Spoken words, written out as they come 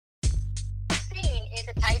is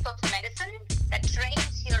a type of medicine that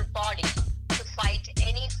trains your body to fight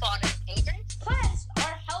any foreign agents. Plants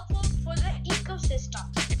are helpful for the ecosystem.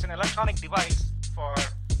 It's an electronic device for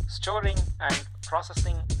storing and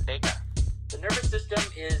processing data. The nervous system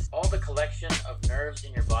is all the collection of nerves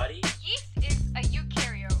in your body. Yeast is a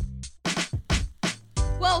eukaryote.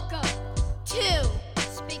 Welcome to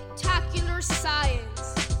Spectacular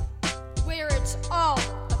Science, where it's all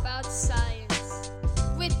about science,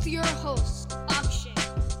 with your host, Akshay.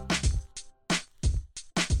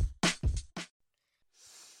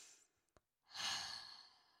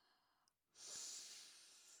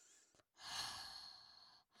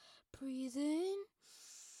 Breathe in,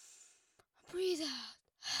 breathe out.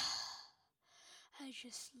 I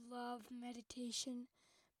just love meditation.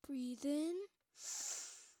 Breathe in,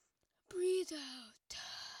 breathe out.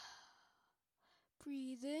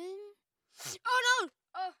 Breathe in. Oh no!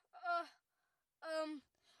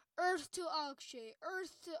 Earth to Akshay.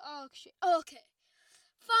 Earth to Akshay. Okay.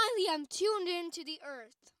 Finally, I'm tuned into the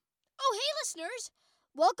Earth. Oh, hey, listeners!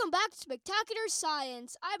 Welcome back to Spectacular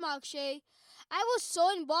Science. I'm Akshay. I was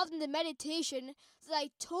so involved in the meditation that I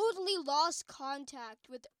totally lost contact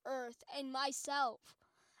with Earth and myself.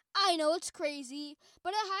 I know it's crazy,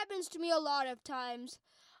 but it happens to me a lot of times.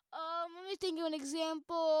 Let me think of an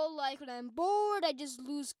example. Like when I'm bored, I just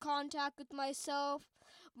lose contact with myself.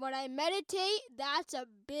 When I meditate, that's a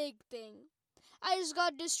big thing. I just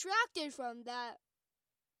got distracted from that.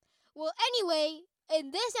 Well, anyway,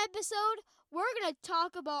 in this episode, we're going to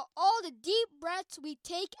talk about all the deep breaths we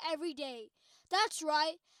take every day. That's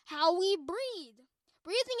right, how we breathe.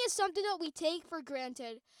 Breathing is something that we take for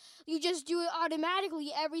granted. You just do it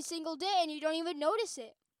automatically every single day and you don't even notice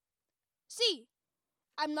it. See,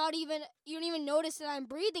 you don't even notice that I'm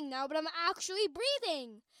breathing now, but I'm actually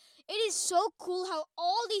breathing. It is so cool how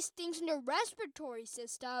all these things in the respiratory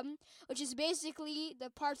system, which is basically the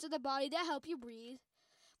parts of the body that help you breathe,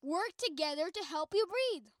 work together to help you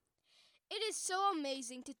breathe. It is so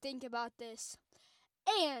amazing to think about this.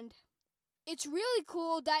 And it's really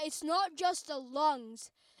cool that it's not just the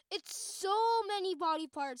lungs. It's so many body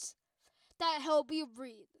parts that help you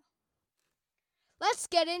breathe. Let's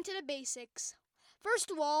get into the basics.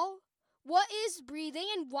 First of all, what is breathing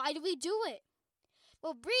and why do we do it?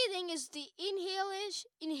 Well, breathing is the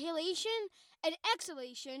inhalation and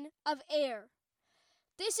exhalation of air.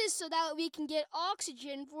 This is so that we can get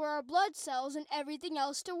oxygen for our blood cells and everything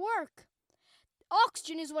else to work.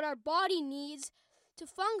 Oxygen is what our body needs to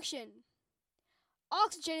function.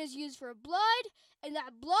 Oxygen is used for blood, and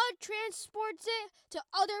that blood transports it to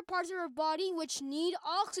other parts of our body which need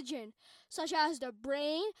oxygen, such as the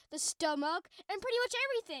brain, the stomach, and pretty much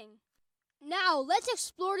everything. Now, let's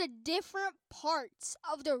explore the different parts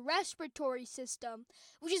of the respiratory system,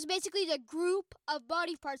 which is basically the group of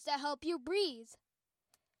body parts that help you breathe.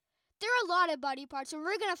 There are a lot of body parts, and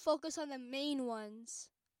we're going to focus on the main ones.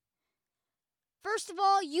 First of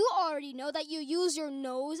all, you already know that you use your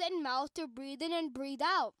nose and mouth to breathe in and breathe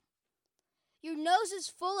out. Your nose is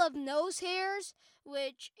full of nose hairs,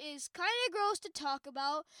 which is kind of gross to talk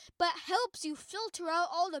about, but helps you filter out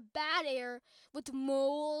all the bad air with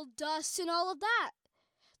mold, dust, and all of that.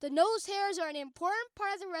 The nose hairs are an important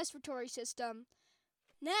part of the respiratory system.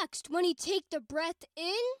 Next, when you take the breath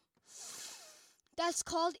in, that's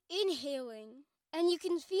called inhaling, and you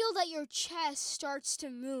can feel that your chest starts to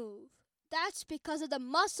move. That's because of the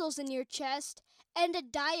muscles in your chest and the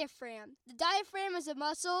diaphragm. The diaphragm is a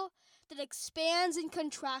muscle that expands and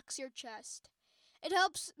contracts your chest. It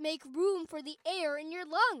helps make room for the air in your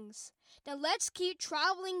lungs. Now let's keep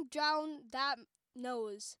traveling down that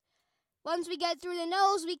nose. Once we get through the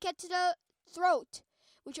nose, we get to the throat,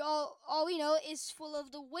 which all we know is full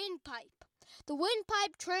of the windpipe. The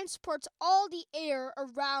windpipe transports all the air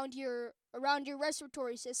around your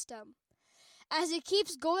respiratory system. As it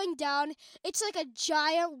keeps going down, it's like a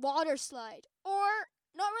giant water slide. Or,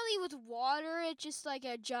 not really with water, it's just like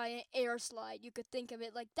a giant air slide. You could think of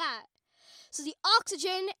it like that. So the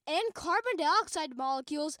oxygen and carbon dioxide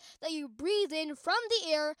molecules that you breathe in from the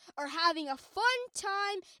air are having a fun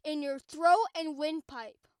time in your throat and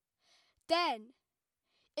windpipe. Then,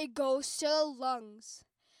 it goes to the lungs.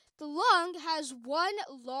 The lung has one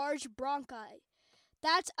large bronchi.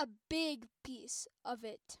 That's a big piece of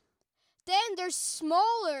it. Then there's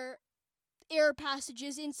smaller air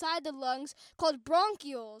passages inside the lungs called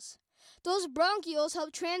bronchioles. Those bronchioles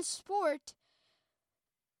help transport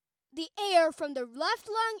the air from the left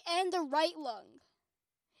lung and the right lung.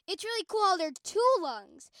 It's really cool how there are two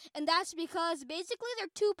lungs, and that's because basically they're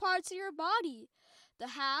two parts of your body.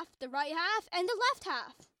 The right half, and the left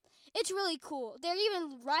half. It's really cool. They're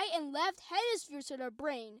even right and left hemispheres to the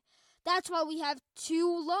brain. That's why we have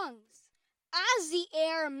two lungs. As the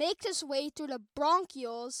air makes its way through the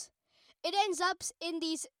bronchioles, it ends up in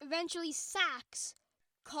these eventually sacs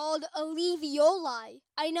called alveoli.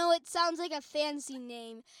 I know it sounds like a fancy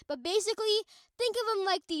name, but basically think of them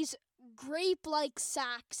like these grape-like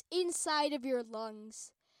sacs inside of your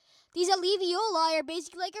lungs. These alveoli are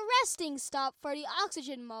basically like a resting stop for the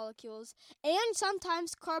oxygen molecules and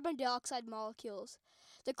sometimes carbon dioxide molecules.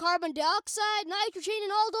 The carbon dioxide, nitrogen,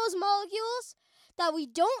 and all those molecules that we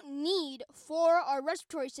don't need for our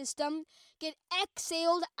respiratory system get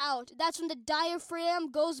exhaled out. That's when the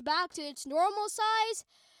diaphragm goes back to its normal size,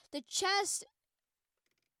 the chest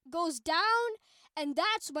goes down, and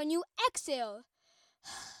that's when you exhale.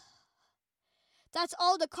 That's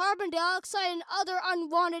all the carbon dioxide and other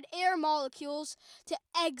unwanted air molecules to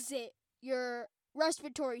exit your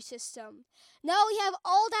respiratory system. Now we have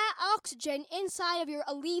all that oxygen inside of your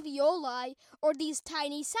alveoli, or these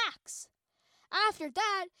tiny sacs. After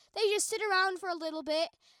that, they just sit around for a little bit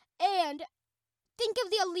and think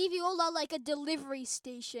of the alveoli like a delivery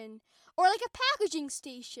station or like a packaging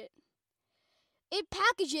station. It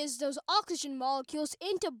packages those oxygen molecules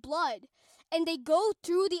into blood, and they go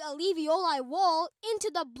through the alveoli wall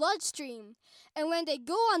into the bloodstream. And when they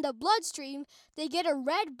go on the bloodstream, they get a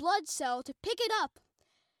red blood cell to pick it up.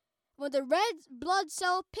 When the red blood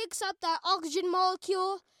cell picks up that oxygen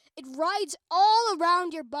molecule, it rides all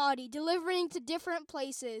around your body, delivering to different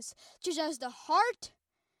places, such as the heart,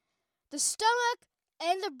 the stomach,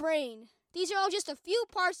 and the brain. These are all just a few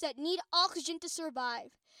parts that need oxygen to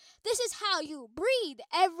survive. This is how you breathe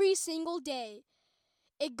every single day.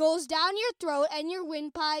 It goes down your throat and your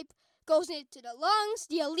windpipe, goes into the lungs,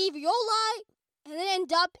 the alveoli, and then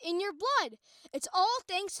ends up in your blood. It's all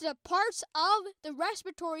thanks to the parts of the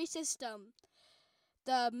respiratory system.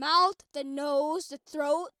 The mouth, the nose, the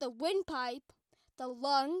throat, the windpipe, the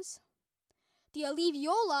lungs, the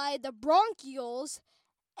alveoli, the bronchioles,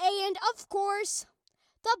 and of course,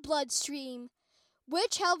 the bloodstream,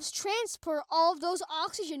 which helps transport all of those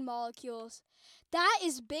oxygen molecules. That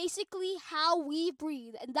is basically how we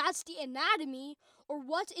breathe, and that's the anatomy, or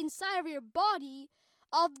what's inside of your body,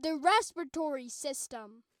 of the respiratory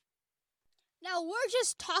system. Now, we're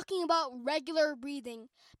just talking about regular breathing,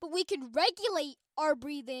 but we can regulate our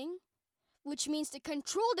breathing, which means to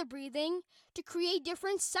control the breathing, to create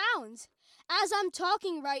different sounds. As I'm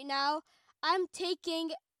talking right now, I'm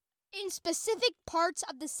taking in specific parts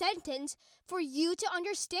of the sentence for you to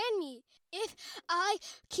understand me. If I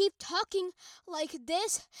keep talking like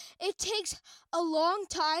this, it takes a long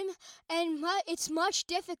time and it's much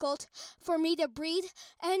difficult for me to breathe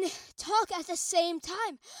and talk at the same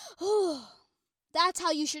time. That's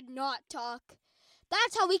how you should not talk.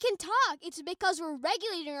 That's how we can talk. It's because we're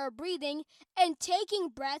regulating our breathing and taking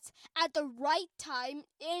breaths at the right time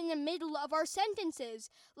in the middle of our sentences,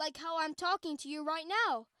 like how I'm talking to you right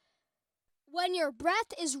now. When your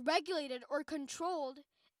breath is regulated or controlled,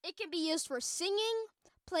 it can be used for singing,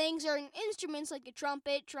 playing certain instruments like a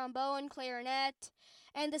trumpet, trombone, clarinet,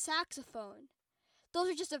 and the saxophone. Those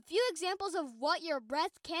are just a few examples of what your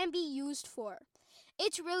breath can be used for.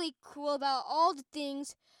 It's really cool about all the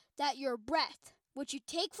things that your breath, which you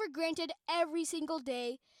take for granted every single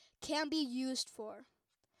day, can be used for.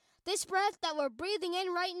 This breath that we're breathing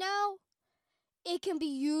in right now, it can be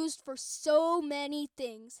used for so many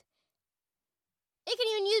things. It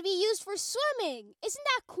can even be used for swimming. Isn't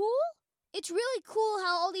that cool? It's really cool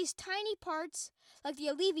how all these tiny parts, like the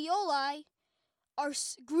alveoli, are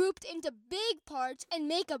grouped into big parts and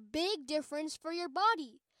make a big difference for your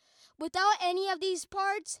body. Without any of these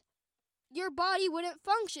parts, your body wouldn't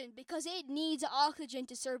function because it needs oxygen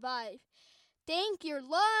to survive. Thank your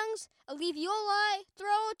lungs, alveoli,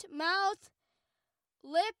 throat, mouth,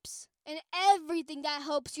 lips, and everything that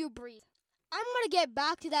helps you breathe. I'm going to get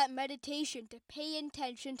back to that meditation to pay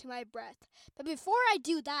attention to my breath. But before I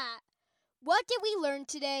do that, what did we learn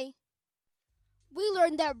today? We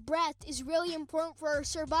learned that breath is really important for our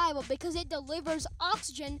survival because it delivers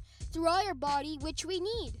oxygen throughout our body, which we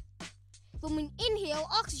need. When we inhale,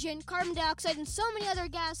 oxygen, carbon dioxide, and so many other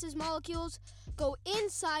gases, molecules, go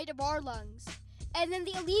inside of our lungs, and then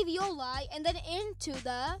the alveoli, and then into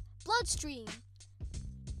the bloodstream.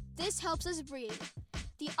 This helps us breathe.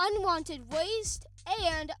 The unwanted waste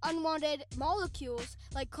and unwanted molecules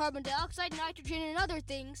like carbon dioxide, nitrogen, and other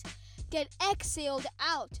things get exhaled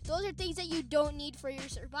out. Those are things that you don't need for your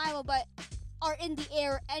survival but are in the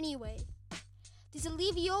air anyway. These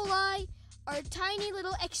alveoli are tiny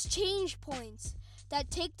little exchange points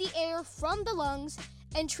that take the air from the lungs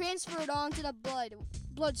and transfer it onto the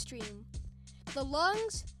bloodstream. The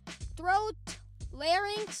lungs, throat,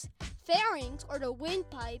 larynx, pharynx or the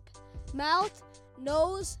windpipe, mouth,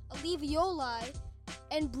 nose, alveoli,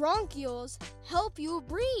 and bronchioles help you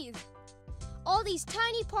breathe. All these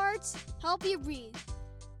tiny parts help you breathe.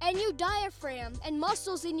 And your diaphragm and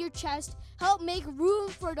muscles in your chest help make room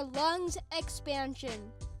for the lungs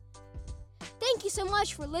expansion. Thank you so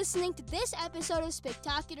much for listening to this episode of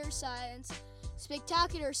Spectacular Science.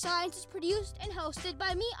 Spectacular Science is produced and hosted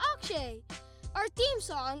by me, Akshay. Our theme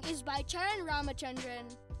song is by Charan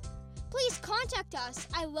Ramachandran. Please contact us.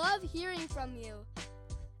 I love hearing from you.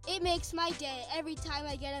 It makes my day every time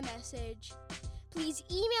I get a message. Please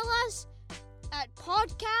email us at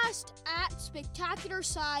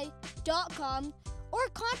podcast@spectacularsci.com or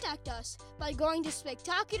contact us by going to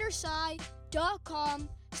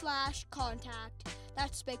spectacularsci.com/contact.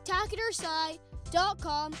 That's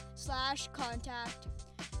spectacularsci.com/contact.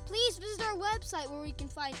 Please visit our website where you can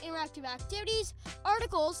find interactive activities,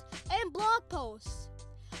 articles, and blog posts.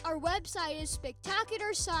 Our website is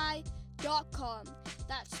spectacularsci.com.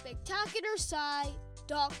 That's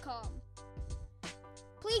spectacularsci.com.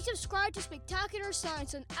 Please subscribe to Spectacular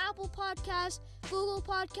Science on Apple Podcasts, Google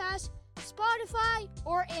Podcasts, Spotify,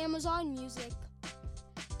 or Amazon Music.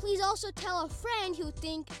 Please also tell a friend who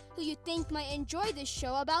you think might enjoy this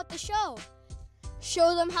show about the show.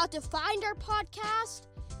 Show them how to find our podcast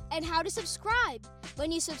and how to subscribe.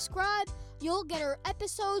 When you subscribe, you'll get our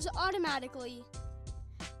episodes automatically.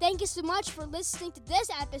 Thank you so much for listening to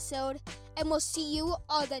this episode, and we'll see you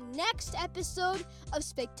on the next episode of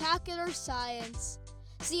Spectacular Science.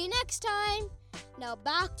 See you next time. Now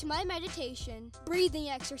back to my meditation, breathing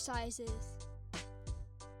exercises.